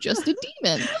wasn't just a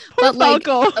demon. Poor but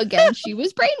Falco. Again, she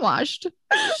was brainwashed.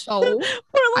 So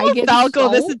poor I get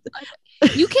Falco.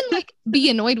 You can like be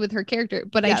annoyed with her character,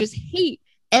 but I just hate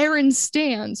Aaron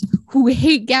stans who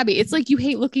hate Gabby. It's like you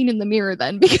hate looking in the mirror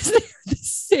then because they're the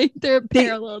same. They're a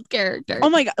parallel character. Oh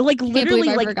my god! Like literally,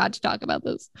 I forgot to talk about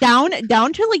this. Down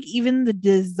to like even the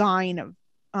design of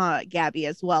Gabby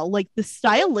as well. Like the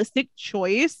stylistic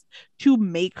choice to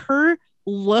make her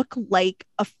look like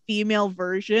a female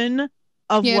version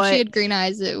of if she had green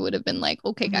eyes, it would have been like,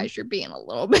 okay, guys, you're being a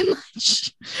little bit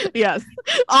much. Yes.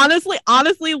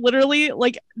 Honestly, literally,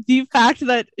 like the fact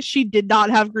that she did not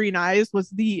have green eyes was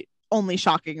the only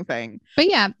shocking thing. But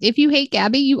yeah, if you hate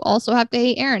Gabby, you also have to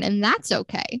hate Aaron, and that's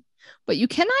okay. But you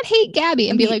cannot hate Gabby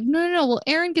and be like, no, well,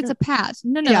 Aaron gets a pass.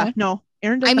 No. Yeah, no.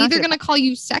 Aaron does I'm not either going to call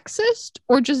you sexist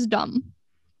or just dumb.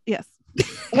 Yes.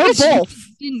 Or both.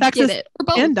 Sexist or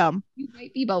both. And dumb. You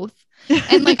might be both.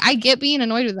 And like I get being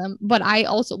annoyed with them, but I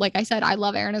also, like I said, I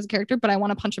love Aaron as a character, but I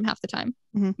want to punch him half the time.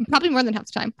 Mm-hmm. Probably more than half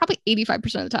the time. Probably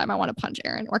 85% of the time I want to punch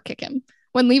Aaron or kick him.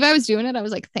 When Levi was doing it, I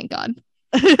was like, thank God.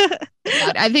 God.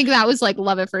 I think that was like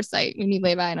love at first sight. We need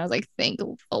Levi and I was like, thank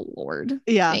the Lord.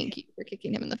 Yeah. Thank you for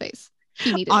kicking him in the face.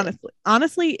 He needed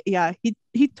honestly, yeah.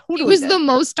 He totally was the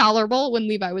most tolerable when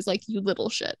Levi was like, you little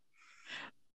shit.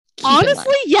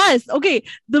 Honestly, yes. Okay.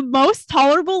 The most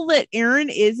tolerable that Aaron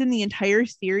is in the entire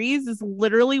series is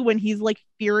literally when he's like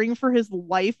fearing for his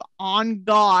life on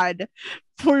God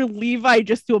for Levi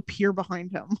just to appear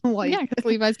behind him. Like, yeah, because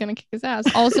Levi's gonna kick his ass.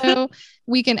 Also,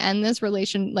 we can end this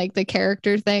relation, like the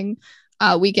character thing.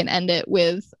 We can end it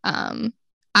with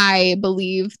I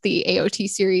believe the AOT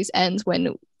series ends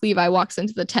when Levi walks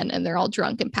into the tent and they're all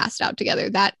drunk and passed out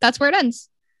together. That's where it ends.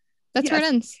 That's where it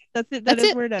ends. That's it. That's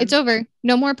it. Where it ends. It's over.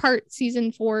 No more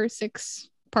season 4, 6,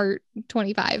 part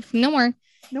 25. No more.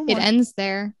 It ends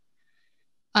there.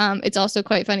 It's also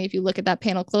quite funny if you look at that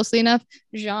panel closely enough.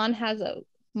 Jean has a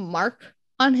mark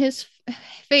on his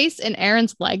face and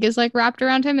Aaron's leg is like wrapped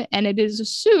around him, and it is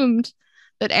assumed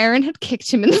that Aaron had kicked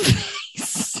him in the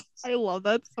face. I love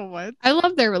that so much. I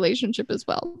love their relationship as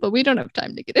well, but we don't have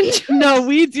time to get into it. No,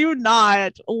 we do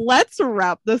not. Let's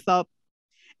wrap this up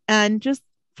and just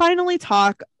finally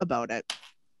talk about it.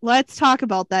 Let's talk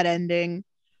about that ending.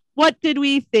 What did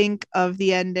we think of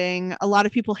the ending? A lot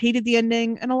of people hated the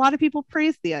ending and a lot of people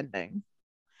praised the ending.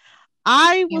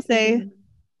 I will say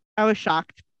I was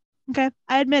shocked. Okay,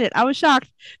 I admit it. I was shocked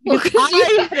because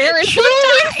I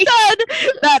truly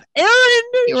said that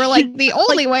Aaron. You were like, the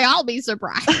only way I'll be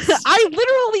surprised. I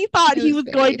literally thought he was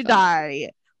going to die.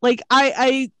 Like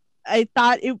I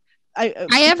thought it.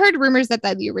 I have heard rumors that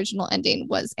the original ending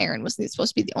was Aaron was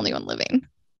supposed to be the only one living.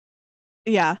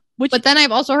 Yeah. But then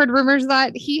I've also heard rumors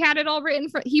that he had it all written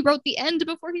he wrote the end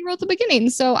before he wrote the beginning.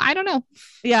 So I don't know.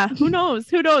 Yeah. Who knows?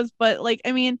 But like,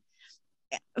 I mean,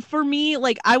 for me,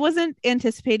 like I wasn't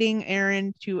anticipating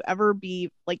Aaron to ever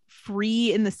be like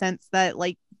free in the sense that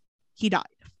like he died.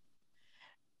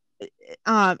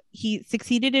 He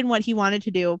succeeded in what he wanted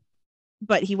to do,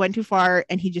 but he went too far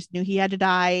and he just knew he had to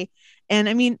die. And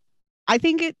I mean, I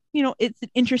think it's an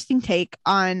interesting take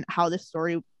on how this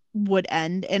story would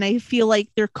end. And I feel like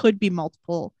there could be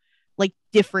multiple like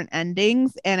different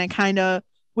endings. And I kind of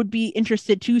would be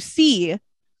interested to see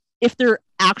if there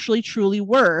actually truly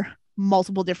were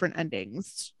multiple different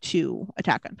endings to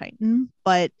Attack on Titan.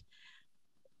 But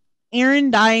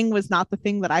Eren dying was not the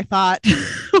thing that I thought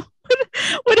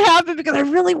would happen, because I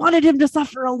really wanted him to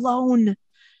suffer alone.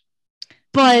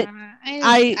 But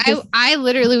I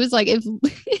literally was like, if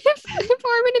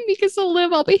Armin and Mika still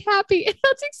live, I'll be happy. And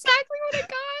that's exactly what I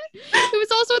got. It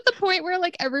was also at the point where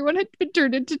like everyone had been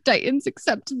turned into Titans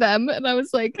except them. And I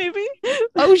was like, maybe,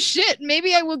 oh shit,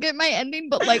 maybe I will get my ending,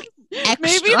 but like extra.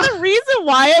 Maybe the reason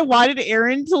why I wanted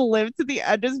Eren to live to the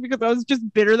end is because I was just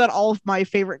bitter that all of my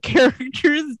favorite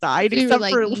characters died, you except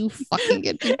like, for you fucking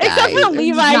get to except die. for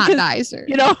Levi, not die, sir.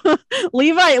 You know,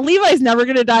 Levi's never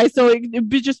gonna die, so it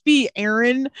would just be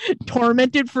Eren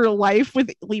tormented for life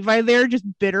with Levi there, just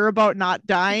bitter about not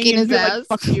dying. Kicking and his like, ass.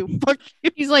 fuck you.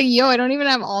 He's like, yo, I don't even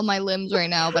have all my limbs right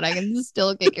now, but I can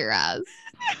still kick your ass.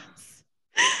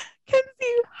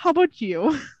 Kenzie, how about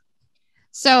you?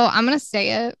 So I'm gonna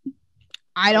say it.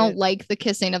 I don't like the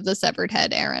kissing of the severed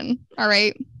head, Eren. All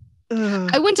right. Ugh.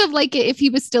 I wouldn't have liked it if he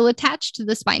was still attached to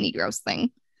the spiny gross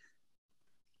thing.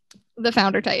 The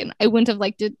founder Titan. I wouldn't have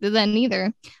liked it then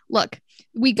either. Look,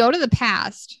 we go to the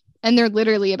past and they're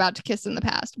literally about to kiss in the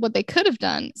past. What they could have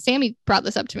done, Sammy brought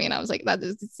this up to me and I was like, that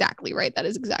is exactly right. That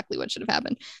is exactly what should have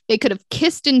happened. They could have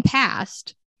kissed in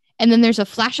past and then there's a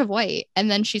flash of white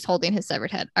and then she's holding his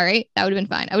severed head. All right. That would have been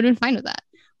fine. I would have been fine with that.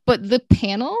 But the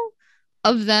panel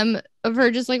of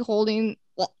her just like holding,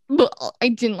 I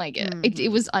didn't like it. It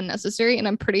was unnecessary, and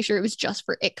I'm pretty sure it was just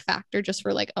for ick factor, just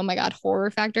for like, oh my god, horror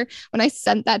factor. When I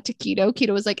sent that to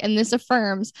Keto was like, and this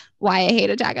affirms why I hate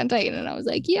Attack on Titan, and I was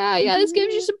like, yeah, this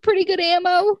gives you some pretty good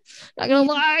ammo. Not gonna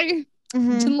lie,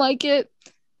 didn't like it.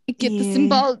 I get the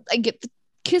symbol, I get the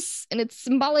kiss, and it's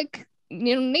symbolic,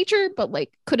 nature, but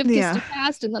like could have kissed it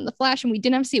fast, and then the flash, and we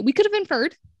didn't have to see it. We could have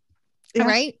inferred, all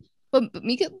right, but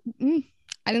Mika.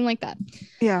 I didn't like that.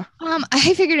 Yeah.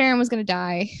 I figured Eren was gonna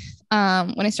die.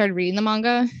 When I started reading the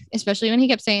manga, especially when he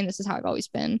kept saying this is how I've always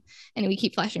been, and we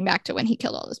keep flashing back to when he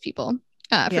killed all those people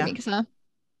for Mikasa,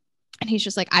 and he's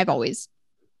just like, I've always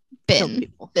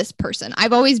been this person.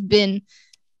 I've always been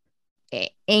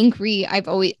angry. I've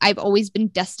always been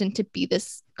destined to be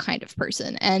this kind of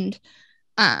person, and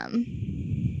yeah.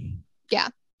 And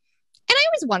I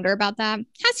always wonder about that.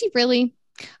 Has he really?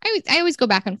 I always go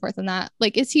back and forth on that.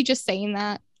 Like, is he just saying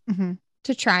that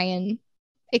to try and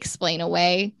explain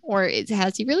away, or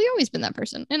has he really always been that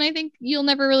person? And I think you'll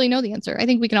never really know the answer. I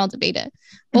think we can all debate it,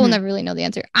 but we'll never really know the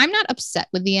answer. I'm not upset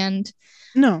with the end.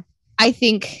 No. I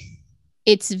think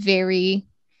it's very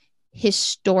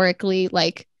historically,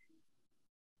 like,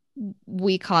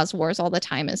 we cause wars all the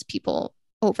time as people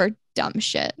over dumb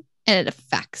shit, and it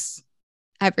affects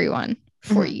everyone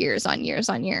for years on years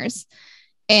on years.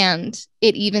 And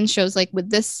it even shows, like, with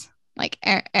this, like,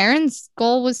 Eren's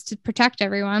goal was to protect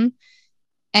everyone.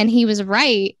 And he was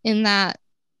right in that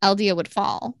Eldia would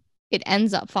fall. It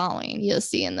ends up falling. You'll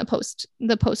see in the post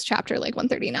chapter, like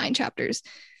 139 chapters,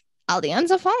 Eldia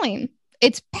ends up falling.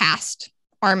 It's past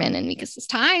Armin and Mika's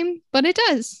time, but it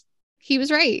does. He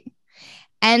was right.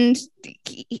 And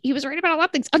he was right about a lot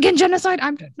of things. Again, genocide.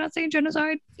 I'm not saying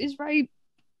genocide is right.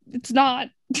 It's not.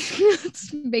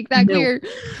 Let's make that clear.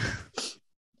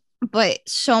 But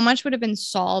so much would have been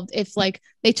solved if, like,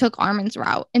 they took Armin's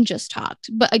route and just talked.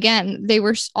 But again, they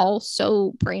were all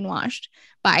so brainwashed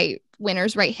by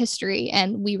winners write history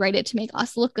and we write it to make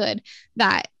us look good,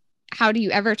 that how do you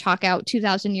ever talk out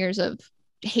 2,000 years of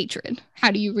hatred?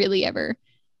 How do you really ever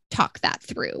talk that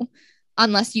through?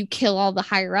 Unless you kill all the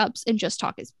higher ups and just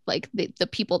talk as, like, the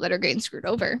people that are getting screwed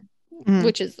over,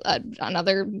 which is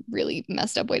another really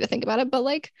messed up way to think about it. But,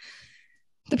 like,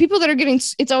 the people that are getting,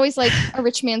 it's always like a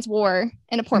rich man's war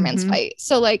and a poor man's fight.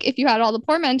 So, like, if you had all the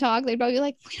poor men talk, they'd probably be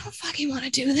like, we don't fucking want to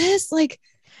do this. Like,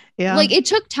 like, it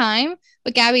took time,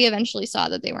 but Gabby eventually saw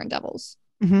that they weren't devils.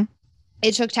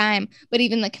 It took time, but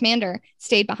even the commander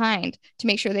stayed behind to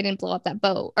make sure they didn't blow up that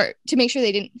boat, or to make sure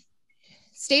they didn't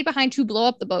stayed behind to blow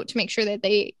up the boat, to make sure that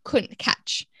they couldn't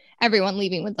catch everyone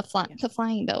leaving with the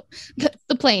flying boat,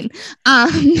 the plane.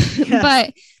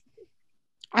 But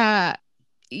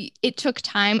it took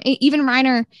time. Even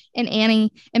Reiner and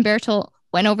Annie and Bertolt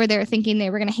went over there thinking they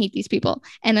were going to hate these people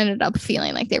and ended up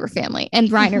feeling like they were family. And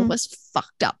Reiner was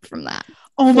fucked up from that.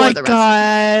 Oh my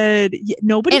god!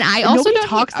 Nobody. And I also don't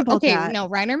talks about that. No,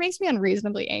 Reiner makes me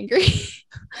unreasonably angry,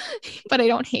 but I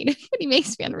don't hate him. But he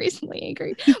makes me unreasonably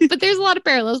angry. But there's a lot of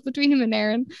parallels between him and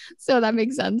Eren, so that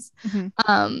makes sense.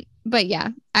 But yeah,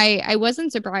 I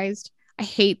wasn't surprised. I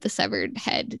hate the severed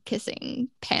head kissing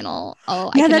panel.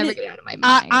 I can never get out of my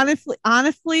mind.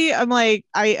 Honestly, I'm like,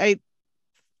 I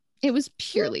it was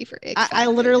purely for it. I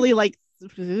literally, like,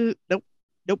 nope.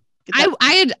 Get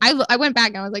that. I went back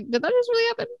and I was like, did that just really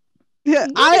happen? Yeah,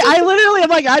 I literally am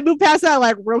like, I moved past that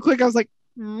like real quick. I was like,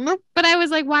 nope. But I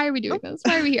was like, why are we doing this?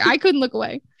 Why are we here? I couldn't look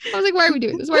away. I was like, why are we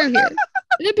doing this? Why are we here?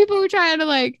 And then people were trying to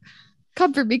like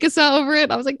comfort Mikasa over it.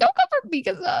 I was like, don't comfort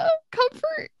Mikasa.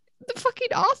 Comfort the fucking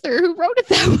author who wrote it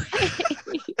that way.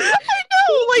 I know,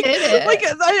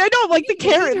 I know, like the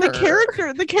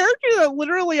character that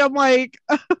literally I'm like,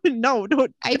 no,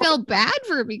 don't. I felt bad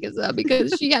for Mikasa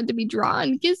because she had to be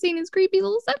drawn kissing his creepy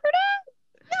little separate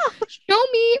head. No, show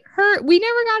me her. We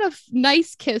never got a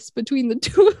nice kiss between the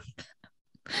two of them.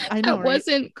 I know, that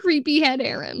wasn't creepy head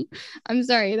Eren. I'm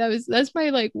sorry. That's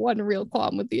my like one real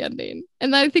qualm with the ending.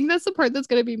 And I think that's the part that's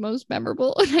gonna be most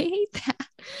memorable. And I hate that.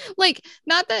 Like,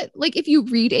 not that like if you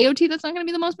read AOT, that's not gonna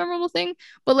be the most memorable thing,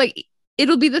 but like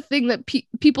it'll be the thing that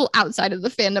people outside of the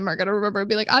fandom are gonna remember and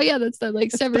be like, oh yeah, that's the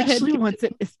like severed head. Especially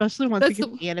once it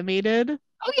gets animated.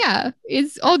 Oh yeah.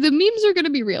 The memes are gonna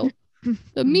be real.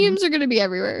 The memes are gonna be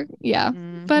everywhere. Yeah.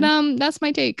 Mm-hmm. But that's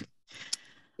my take.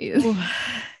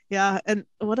 Yeah, and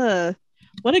what a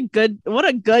good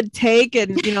take,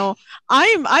 and you know,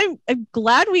 I'm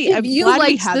glad we. If you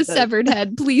liked the severed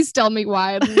head, please tell me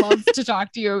why. I'd love to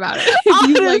talk to you about it. If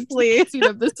you liked the scene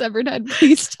of the severed head,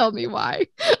 please tell me why.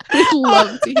 I'd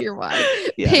love to hear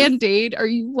why. Yes. Pandade, are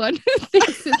you one who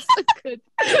thinks it's a good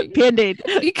thing?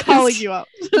 Pandade, calling you out.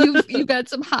 You've had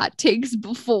some hot takes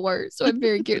before, so I'm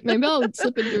very curious. Maybe I'll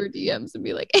slip into her DMs and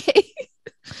be like, "Hey,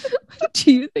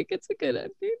 do you think it's a good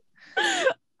ending?"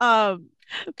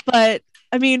 But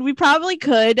I mean, we probably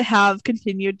could have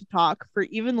continued to talk for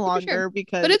even longer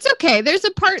because. But it's okay. There's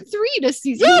a part 3 to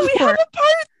season 4. Yeah, we have a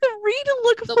part 3 to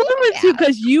look forward to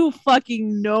because you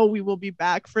fucking know we will be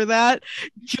back for that.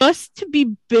 Just to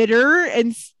be bitter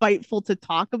and spiteful to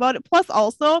talk about it. Plus,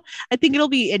 also, I think it'll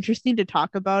be interesting to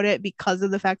talk about it because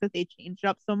of the fact that they changed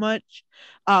up so much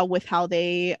with how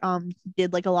they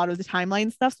did like a lot of the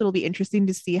timeline stuff. So it'll be interesting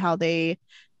to see how they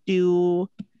do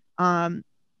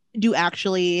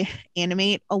actually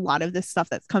animate a lot of this stuff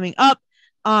that's coming up,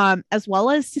 as well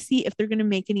as to see if they're going to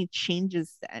make any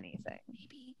changes to anything.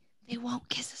 Maybe they won't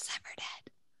kiss a severed head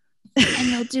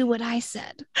and they'll do what I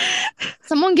said.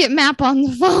 Someone get Mappa on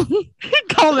the phone.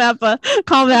 Call Mappa.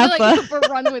 Like,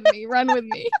 run with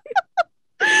me.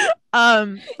 But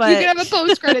you can have a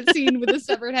post-credit scene with a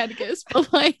severed head kiss,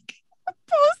 but like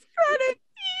post-credit.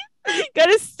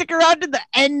 Gotta stick around to the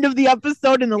end of the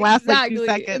episode in the last like 2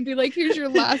 seconds and be like, here's your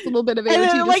last little bit of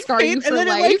AOT to scar you for life. It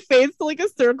like fades to like a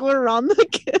circle around the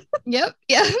kid. Yep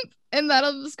and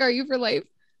that'll scar you for life,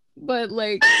 but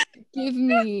like give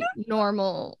me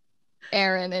normal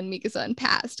Eren and Mikasa and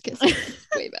past kissing.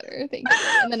 Way better, thank you.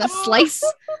 And then a slice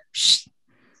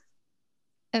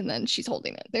and then she's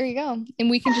holding it. There you go.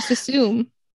 And we can just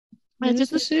assume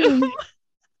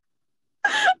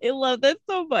I love that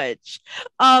so much.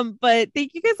 But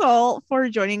thank you guys all for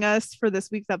joining us for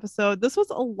this week's episode. This was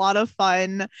a lot of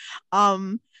fun.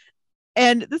 And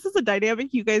this is a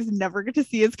dynamic you guys never get to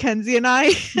see as Kenzie and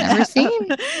I. Never seen.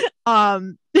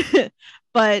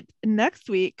 But next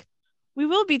week we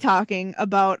will be talking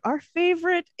about our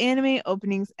favorite anime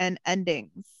openings and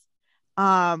endings.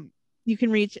 You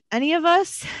can reach any of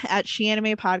us at She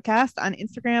Anime Podcast on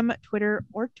Instagram, Twitter,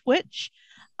 or Twitch.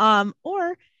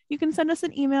 Or you can send us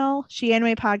an email,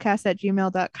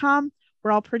 sheanimepodcast@gmail.com.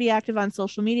 We're all pretty active on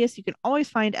social media, so you can always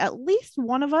find at least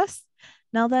one of us.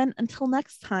 Now then, until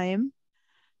next time,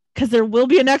 because there will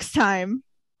be a next time.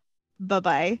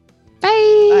 Bye-bye.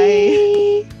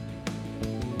 Bye. Bye.